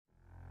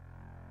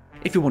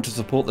If you want to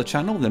support the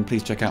channel, then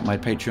please check out my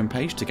Patreon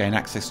page to gain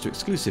access to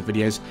exclusive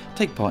videos,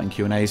 take part in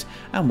Q&As,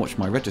 and watch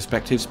my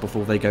retrospectives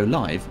before they go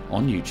live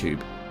on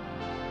YouTube.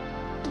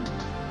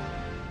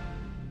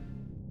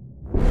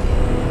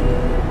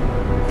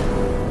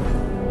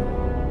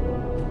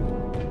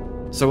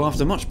 So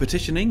after much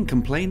petitioning,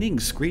 complaining,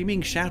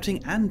 screaming,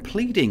 shouting and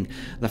pleading,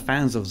 the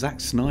fans of Zack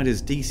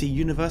Snyder's DC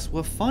Universe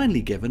were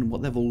finally given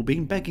what they've all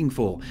been begging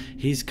for,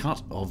 his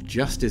cut of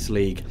Justice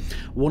League.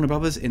 Warner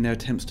Brothers, in their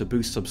attempts to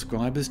boost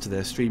subscribers to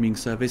their streaming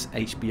service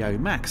HBO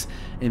Max,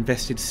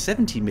 invested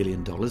 $70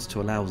 million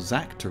to allow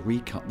Zack to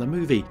recut the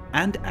movie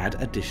and add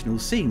additional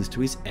scenes to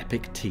his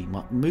epic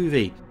team-up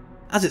movie.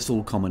 As it's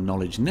all common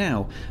knowledge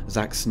now,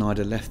 Zack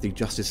Snyder left the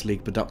Justice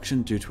League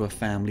production due to a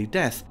family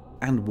death,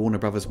 and Warner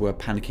Brothers were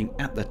panicking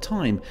at the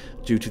time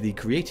due to the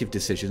creative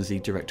decisions the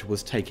director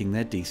was taking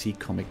their DC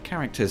comic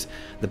characters.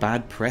 The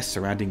bad press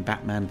surrounding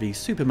Batman v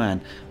Superman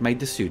made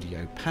the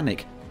studio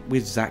panic.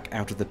 With Zack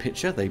out of the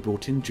picture, they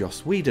brought in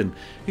Joss Whedon,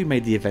 who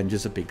made the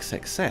Avengers a big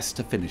success,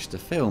 to finish the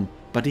film,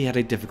 but he had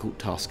a difficult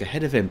task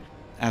ahead of him,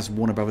 as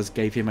Warner Brothers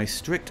gave him a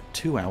strict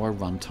 2-hour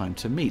runtime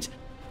to meet.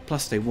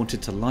 Plus they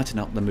wanted to lighten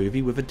up the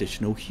movie with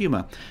additional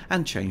humour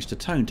and change the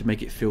tone to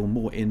make it feel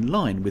more in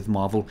line with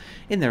Marvel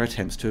in their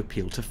attempts to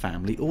appeal to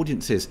family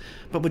audiences.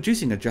 But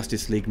producing a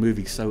Justice League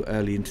movie so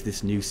early into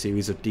this new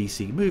series of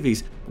DC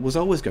movies was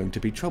always going to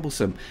be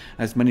troublesome,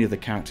 as many of the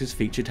characters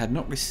featured had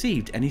not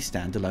received any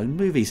standalone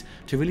movies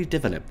to really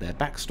develop their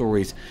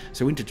backstories,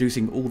 so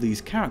introducing all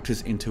these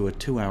characters into a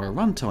 2-hour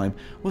runtime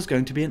was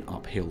going to be an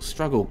uphill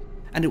struggle.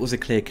 And it was a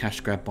clear cash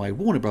grab by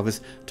Warner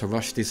Brothers to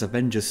rush this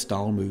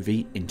Avengers-style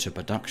movie into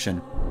production.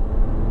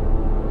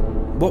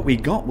 What we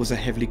got was a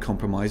heavily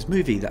compromised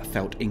movie that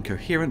felt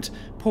incoherent,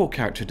 poor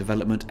character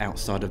development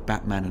outside of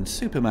Batman and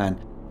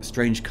Superman,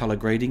 strange colour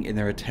grading in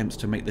their attempts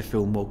to make the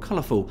film more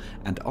colourful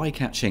and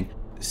eye-catching,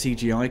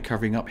 CGI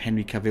covering up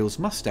Henry Cavill's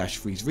moustache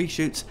for his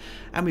reshoots,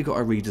 and we got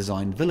a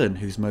redesigned villain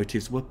whose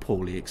motives were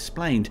poorly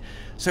explained.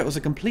 So it was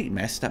a complete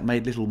mess that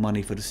made little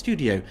money for the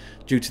studio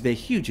due to their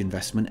huge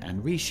investment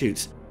and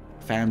reshoots.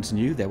 Fans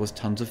knew there was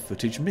tons of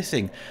footage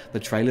missing. The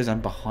trailers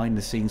and behind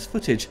the scenes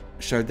footage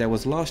showed there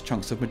was large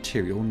chunks of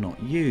material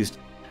not used,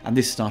 and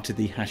this started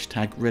the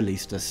hashtag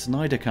released a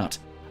Snyder cut.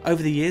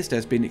 Over the years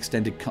there's been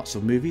extended cuts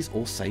of movies,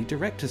 or say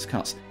director's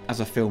cuts. As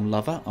a film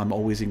lover, I'm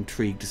always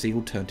intrigued to see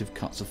alternative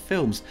cuts of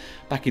films.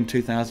 Back in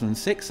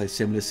 2006 a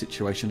similar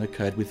situation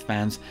occurred with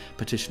fans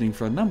petitioning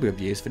for a number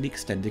of years for the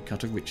extended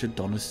cut of Richard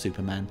Donner's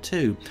Superman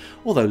 2.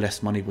 Although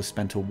less money was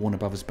spent on Warner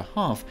Brothers'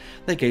 behalf,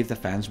 they gave the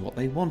fans what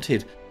they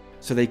wanted,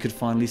 so they could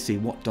finally see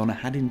what Donner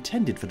had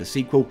intended for the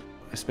sequel,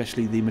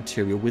 especially the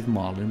material with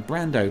Marlon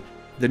Brando.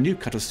 The new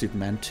cut of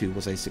Superman 2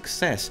 was a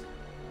success.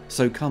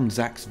 So come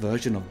Zack's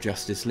version of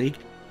Justice League,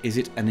 is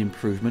it an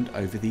improvement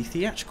over the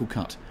theatrical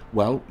cut?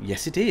 Well,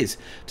 yes it is.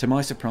 To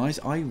my surprise,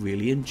 I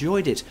really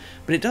enjoyed it,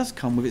 but it does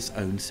come with its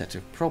own set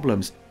of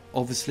problems.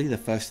 Obviously, the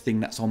first thing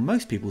that's on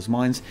most people's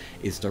minds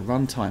is the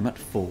runtime at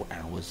 4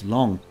 hours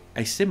long.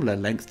 A similar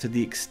length to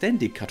the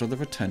extended cut of The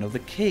Return of the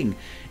King.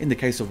 In the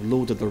case of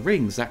Lord of the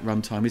Rings, that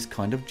runtime is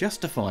kind of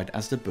justified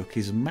as the book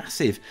is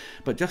massive,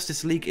 but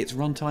Justice League, its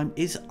runtime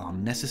is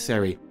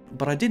unnecessary.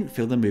 But I didn't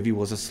feel the movie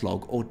was a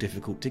slog or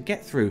difficult to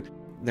get through.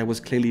 There was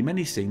clearly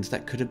many scenes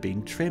that could have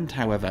been trimmed,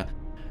 however.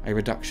 A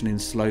reduction in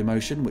slow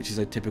motion, which is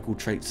a typical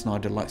trait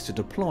Snyder likes to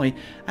deploy,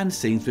 and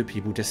scenes with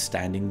people just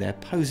standing there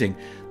posing.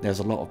 There's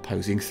a lot of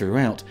posing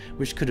throughout,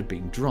 which could have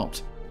been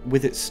dropped.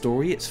 With its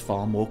story, it's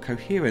far more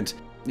coherent.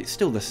 It's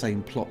still the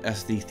same plot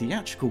as the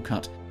theatrical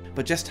cut,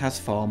 but just has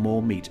far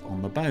more meat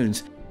on the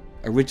bones.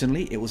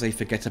 Originally, it was a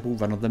forgettable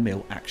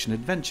run-of-the-mill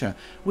action-adventure,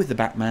 with the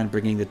Batman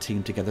bringing the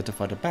team together to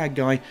fight a bad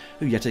guy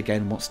who yet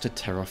again wants to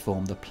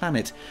terraform the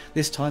planet.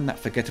 This time that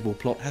forgettable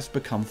plot has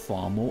become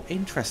far more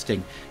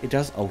interesting. It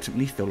does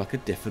ultimately feel like a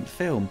different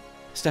film.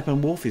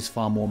 Steppenwolf is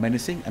far more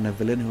menacing and a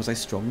villain who has a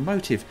strong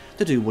motive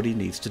to do what he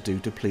needs to do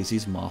to please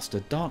his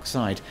master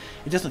Darkseid.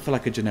 It doesn't feel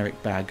like a generic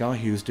bad guy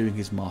who's doing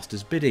his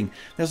master's bidding.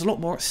 There's a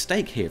lot more at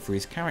stake here for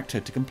his character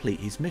to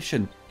complete his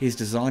mission. His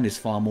design is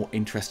far more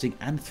interesting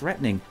and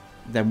threatening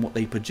than what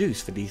they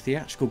produced for the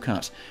theatrical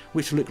cut,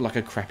 which looked like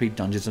a crappy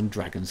Dungeons and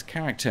Dragons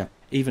character.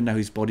 Even though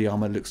his body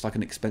armour looks like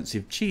an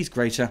expensive cheese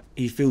grater,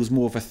 he feels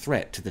more of a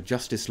threat to the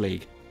Justice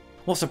League.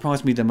 What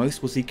surprised me the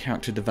most was the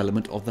character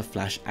development of the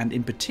Flash, and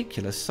in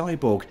particular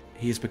Cyborg.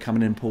 He has become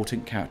an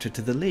important character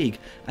to the League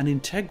and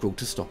integral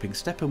to stopping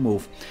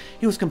Steppenwolf.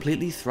 He was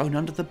completely thrown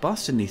under the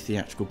bus in the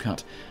theatrical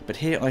cut, but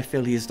here I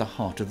feel he is the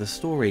heart of the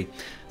story.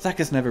 Zack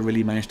has never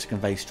really managed to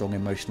convey strong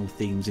emotional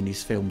themes in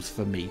his films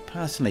for me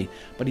personally,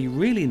 but he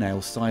really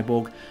nails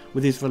Cyborg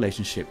with his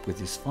relationship with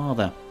his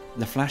father.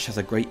 The Flash has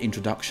a great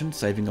introduction,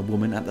 saving a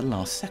woman at the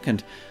last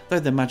second, though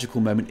the magical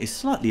moment is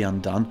slightly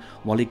undone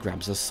while he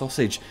grabs a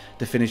sausage,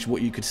 to finish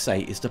what you could say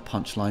is the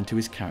punchline to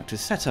his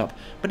character's setup,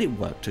 but it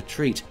worked a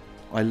treat.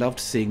 I loved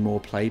seeing more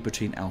play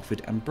between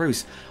Alfred and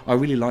Bruce. I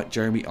really liked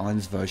Jeremy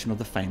Irons' version of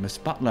the famous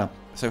butler,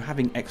 so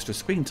having extra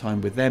screen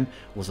time with them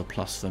was a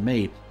plus for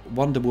me.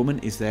 Wonder Woman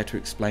is there to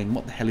explain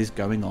what the hell is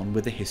going on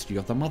with the history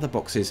of the Mother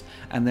Boxes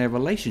and their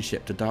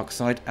relationship to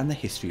Darkseid and the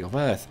history of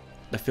Earth.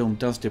 The film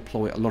does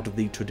deploy a lot of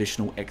the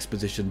traditional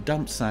exposition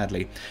dump,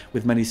 sadly,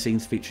 with many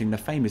scenes featuring the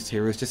famous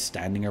heroes just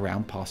standing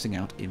around passing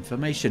out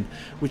information,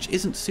 which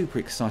isn't super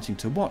exciting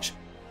to watch,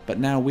 but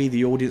now we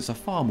the audience are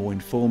far more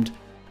informed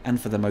and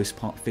for the most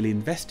part feel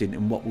invested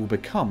in what will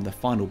become the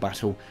final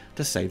battle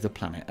to save the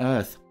planet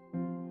Earth.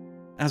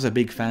 As a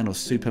big fan of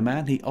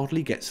Superman, he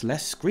oddly gets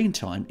less screen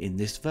time in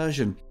this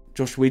version.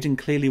 Joss Whedon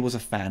clearly was a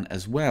fan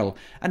as well,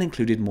 and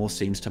included more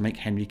scenes to make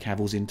Henry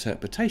Cavill's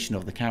interpretation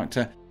of the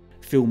character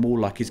feel more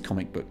like his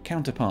comic book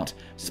counterpart,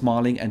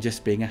 smiling and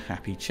just being a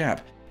happy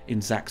chap.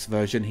 In Zack's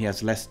version he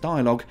has less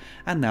dialogue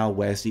and now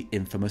wears the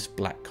infamous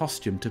black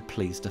costume to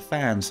please the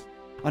fans.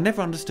 I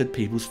never understood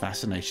people's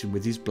fascination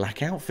with his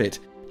black outfit.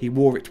 He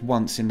wore it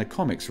once in the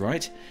comics,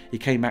 right? He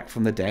came back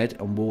from the dead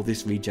and wore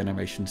this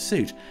regeneration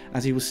suit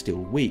as he was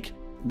still weak.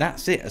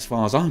 That's it as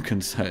far as I'm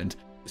concerned.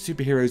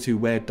 Superheroes who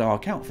wear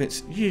dark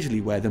outfits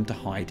usually wear them to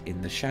hide in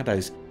the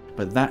shadows,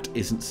 but that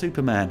isn't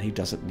Superman. He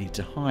doesn't need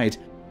to hide.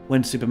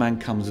 When Superman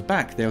comes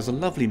back, there is a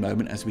lovely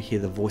moment as we hear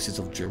the voices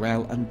of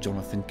Jor-El and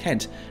Jonathan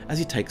Kent as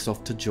he takes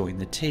off to join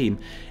the team.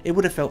 It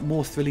would have felt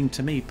more thrilling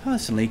to me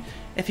personally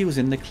if he was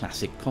in the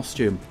classic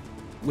costume.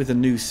 With a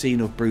new scene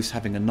of Bruce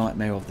having a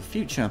nightmare of the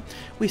future,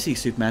 we see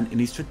Superman in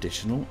his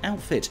traditional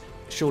outfit.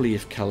 Surely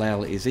if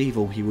Kal-El is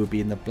evil, he would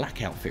be in the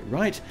black outfit,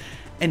 right?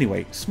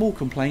 Anyway, small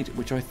complaint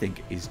which I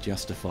think is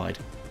justified.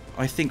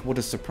 I think what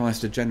has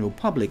surprised the general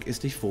public is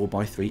the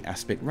 4:3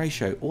 aspect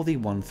ratio, or the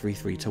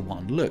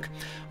 1:3:1 look.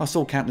 I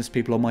saw countless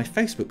people on my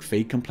Facebook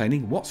feed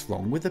complaining what's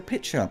wrong with the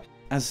picture.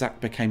 As Zack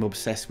became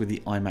obsessed with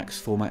the IMAX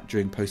format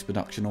during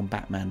post-production on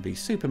Batman v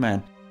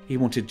Superman, he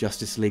wanted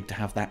Justice League to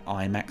have that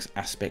IMAX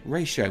aspect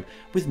ratio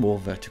with more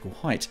vertical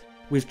height.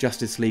 With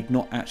Justice League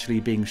not actually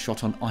being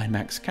shot on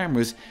IMAX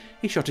cameras,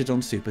 he shot it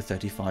on Super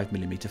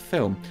 35mm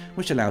film,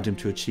 which allowed him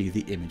to achieve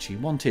the image he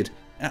wanted.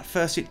 At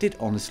first it did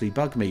honestly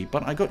bug me,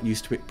 but I got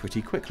used to it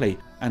pretty quickly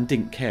and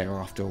didn't care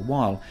after a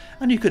while,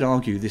 and you could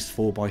argue this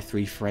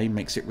 4:3 frame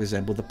makes it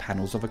resemble the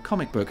panels of a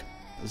comic book.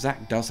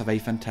 Zack does have a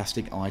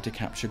fantastic eye to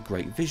capture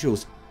great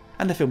visuals,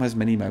 and the film has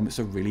many moments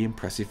of really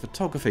impressive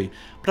photography,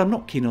 but I'm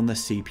not keen on the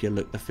sepia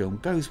look the film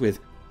goes with.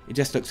 It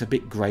just looks a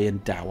bit grey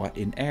and dour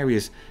in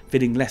areas,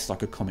 feeling less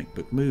like a comic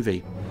book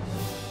movie.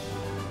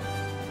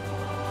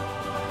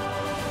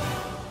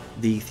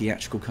 The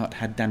theatrical cut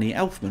had Danny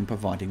Elfman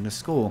providing the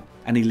score,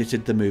 and he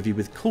littered the movie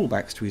with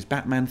callbacks to his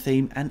Batman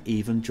theme and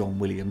even John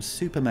Williams'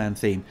 Superman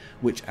theme,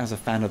 which as a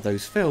fan of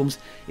those films,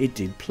 it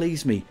did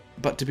please me.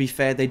 But to be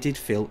fair, they did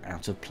feel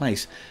out of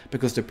place,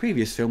 because the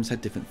previous films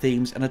had different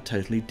themes and a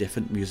totally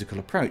different musical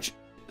approach,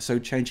 so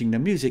changing the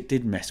music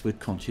did mess with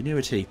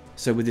continuity.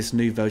 So with this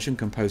new version,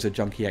 composer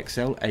Junkie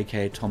XL,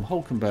 aka Tom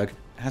Holkenberg,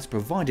 has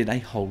provided a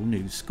whole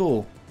new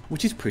score,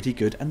 which is pretty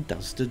good and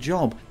does the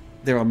job.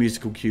 There are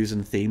musical cues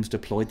and themes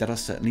deployed that are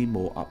certainly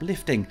more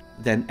uplifting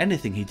than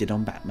anything he did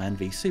on Batman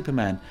v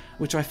Superman,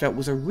 which I felt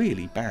was a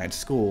really bad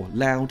score,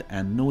 loud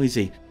and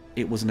noisy.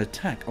 It was an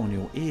attack on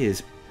your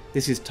ears.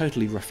 This is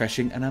totally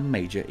refreshing and a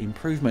major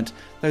improvement,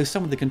 though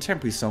some of the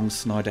contemporary songs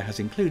Snyder has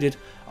included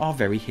are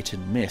very hit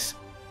and miss.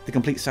 The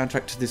complete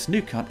soundtrack to this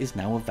new cut is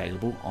now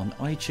available on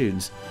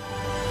iTunes.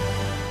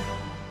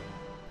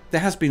 There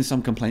has been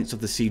some complaints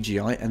of the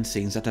CGI and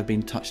scenes that have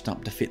been touched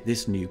up to fit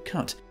this new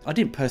cut. I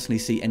didn't personally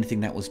see anything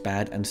that was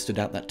bad and stood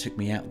out that took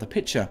me out of the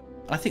picture.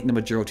 I think the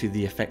majority of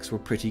the effects were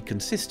pretty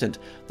consistent,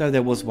 though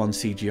there was one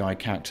CGI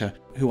character,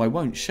 who I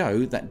won't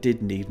show, that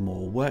did need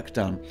more work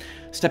done.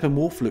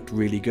 Steppenwolf looked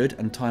really good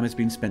and time has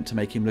been spent to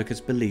make him look as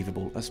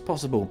believable as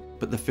possible,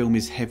 but the film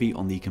is heavy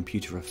on the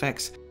computer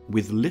effects,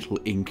 with little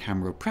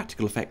in-camera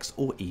practical effects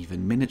or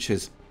even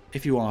miniatures.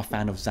 If you are a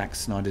fan of Zack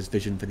Snyder's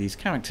vision for these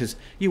characters,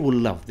 you will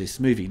love this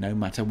movie no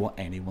matter what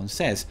anyone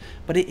says,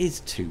 but it is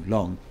too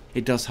long.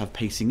 It does have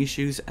pacing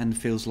issues and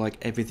feels like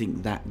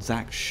everything that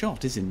Zack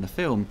shot is in the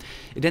film.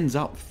 It ends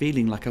up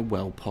feeling like a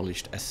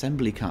well-polished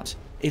assembly cut.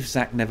 If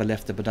Zack never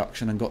left the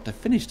production and got to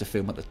finish the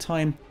film at the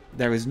time,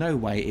 there is no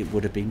way it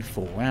would have been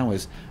 4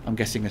 hours. I'm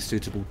guessing a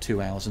suitable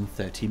 2 hours and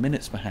 30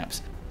 minutes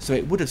perhaps. So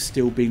it would have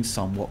still been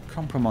somewhat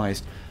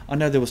compromised. I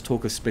know there was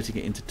talk of splitting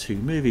it into 2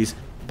 movies,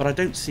 but I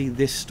don't see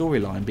this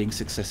storyline being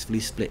successfully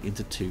split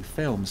into 2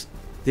 films.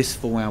 This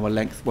 4-hour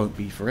length won't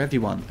be for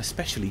everyone,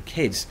 especially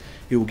kids,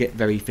 who will get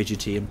very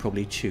fidgety and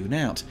probably tune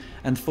out,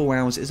 and 4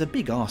 hours is a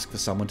big ask for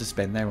someone to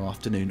spend their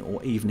afternoon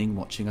or evening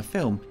watching a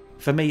film.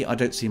 For me, I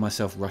don't see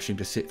myself rushing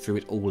to sit through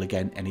it all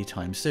again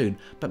anytime soon,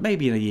 but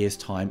maybe in a year's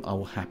time I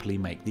will happily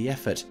make the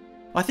effort.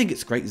 I think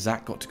it's great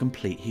Zack got to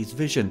complete his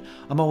vision.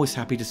 I'm always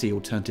happy to see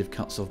alternative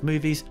cuts of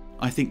movies.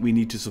 I think we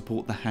need to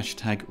support the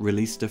hashtag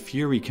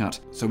 #ReleaseTheFury cut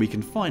so we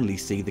can finally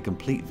see the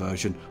complete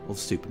version of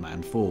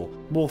Superman 4.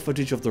 More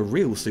footage of the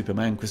real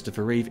Superman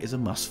Christopher Reeve is a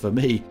must for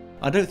me.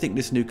 I don't think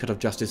this new cut of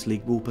Justice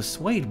League will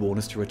persuade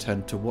Warner to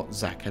return to what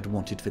Zack had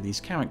wanted for these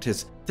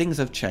characters. Things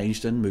have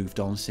changed and moved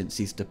on since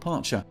his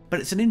departure, but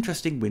it's an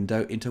interesting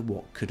window into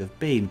what could have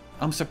been.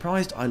 I'm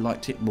surprised I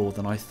liked it more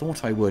than I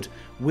thought I would.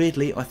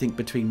 Weirdly, I think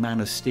between Man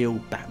of Steel,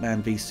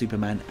 Batman v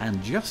Superman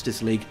and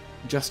Justice League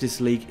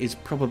is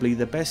probably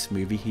the best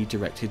movie he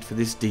directed for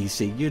this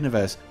DC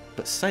universe.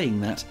 But saying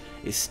that,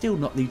 it's still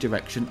not the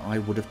direction I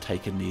would have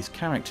taken these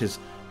characters,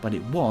 but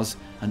it was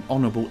an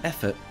honourable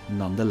effort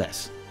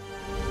nonetheless.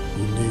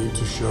 You need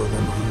to show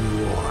them who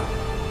you are.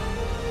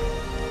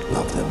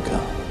 Love them,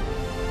 Cal.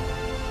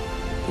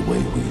 The way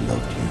we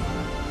loved you.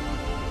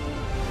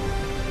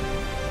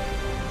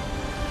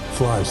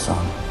 Fly,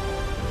 son.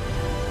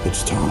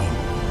 It's time.